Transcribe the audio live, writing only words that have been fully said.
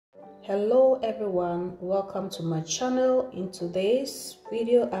Hello everyone, welcome to my channel. In today's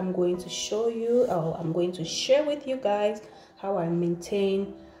video I'm going to share with you guys how I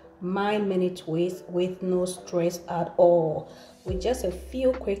maintain my mini twist with no stress at all. With just a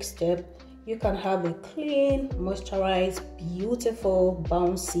few quick steps, you can have a clean, moisturized, beautiful,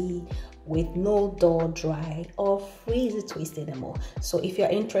 bouncy with no dull, dry or frizzy twist anymore. So if you're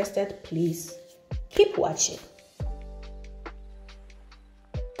interested, please keep watching.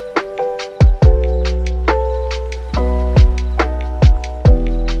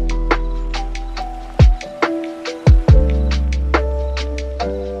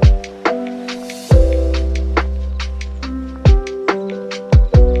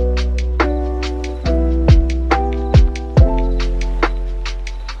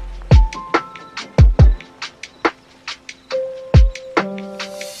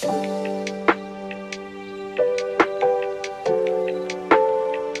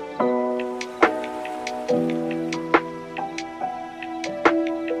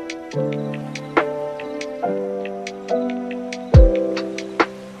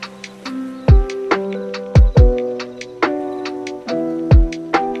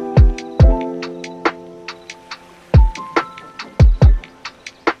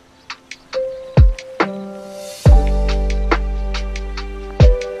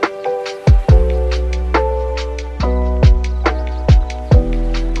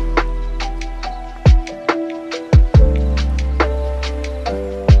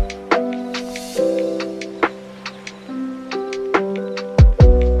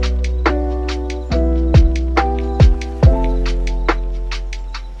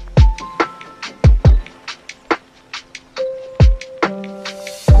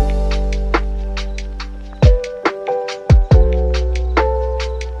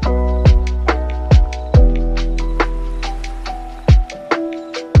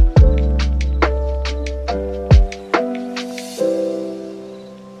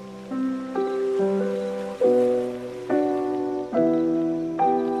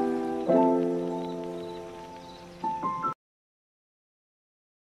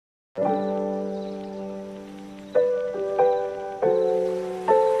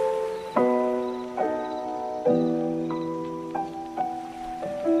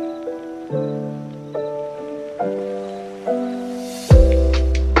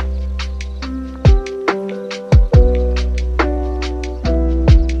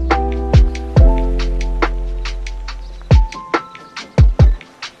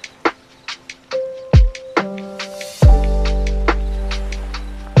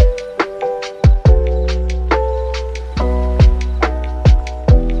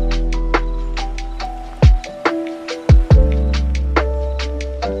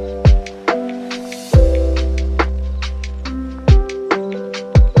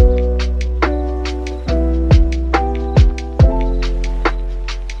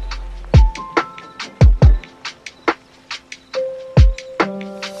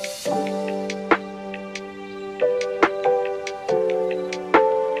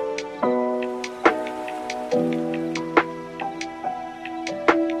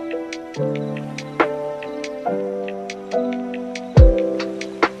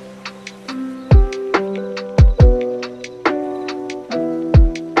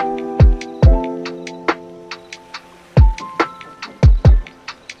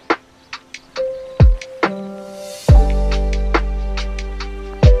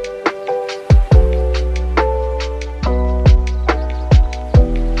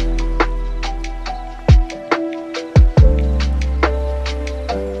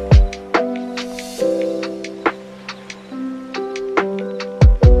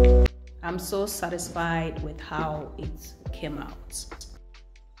 I'm so satisfied with how it came out.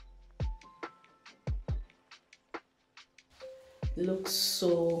 It looks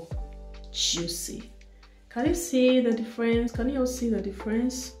so juicy. Can you see the difference? Can you all see the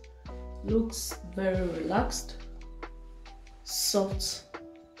difference? Looks very relaxed, soft,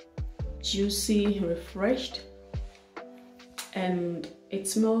 juicy, refreshed, and it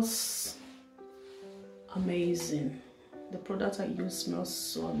smells amazing. The product I use smells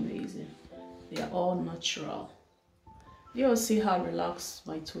so amazing. They are all natural. You'll see how relaxed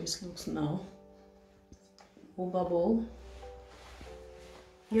my twist looks now. Movable.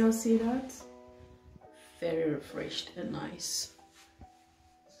 You'll see that? Very refreshed and nice.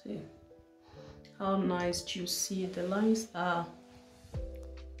 See how nice, juicy. The lines are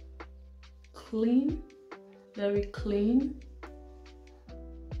clean, very clean.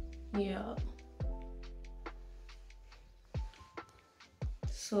 Yeah.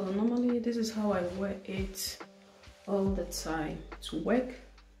 So normally this is how I wear it all the time to work,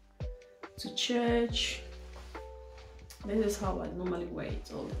 to church. This is how I normally wear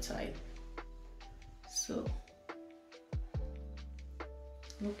it all the time. So,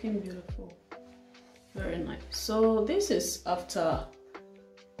 looking beautiful, very nice. So this is after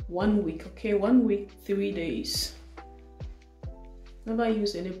 1 week, okay, 1 week, 3 days. Never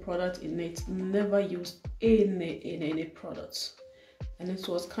use any product in it, never used any products, and it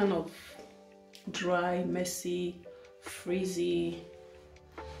was kind of dry, messy, frizzy,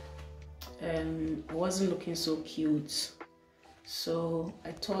 and it wasn't looking so cute. So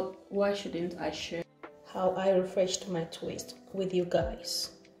I thought, why shouldn't I share how I refreshed my twist with you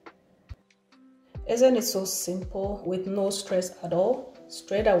guys? Isn't it so simple, with no stress at all?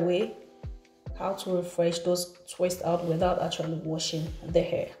 Straight away, how to refresh those twists out without actually washing the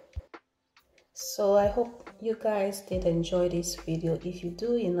hair. So I hope you guys did enjoy this video. If you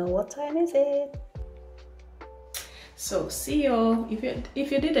do, you know what time is it. So see y'all.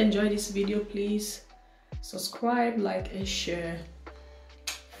 If you did enjoy this video, please subscribe, like, and share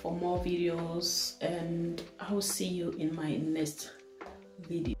for more videos, and I will see you in my next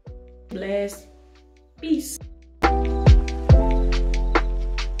video. Bless. Peace.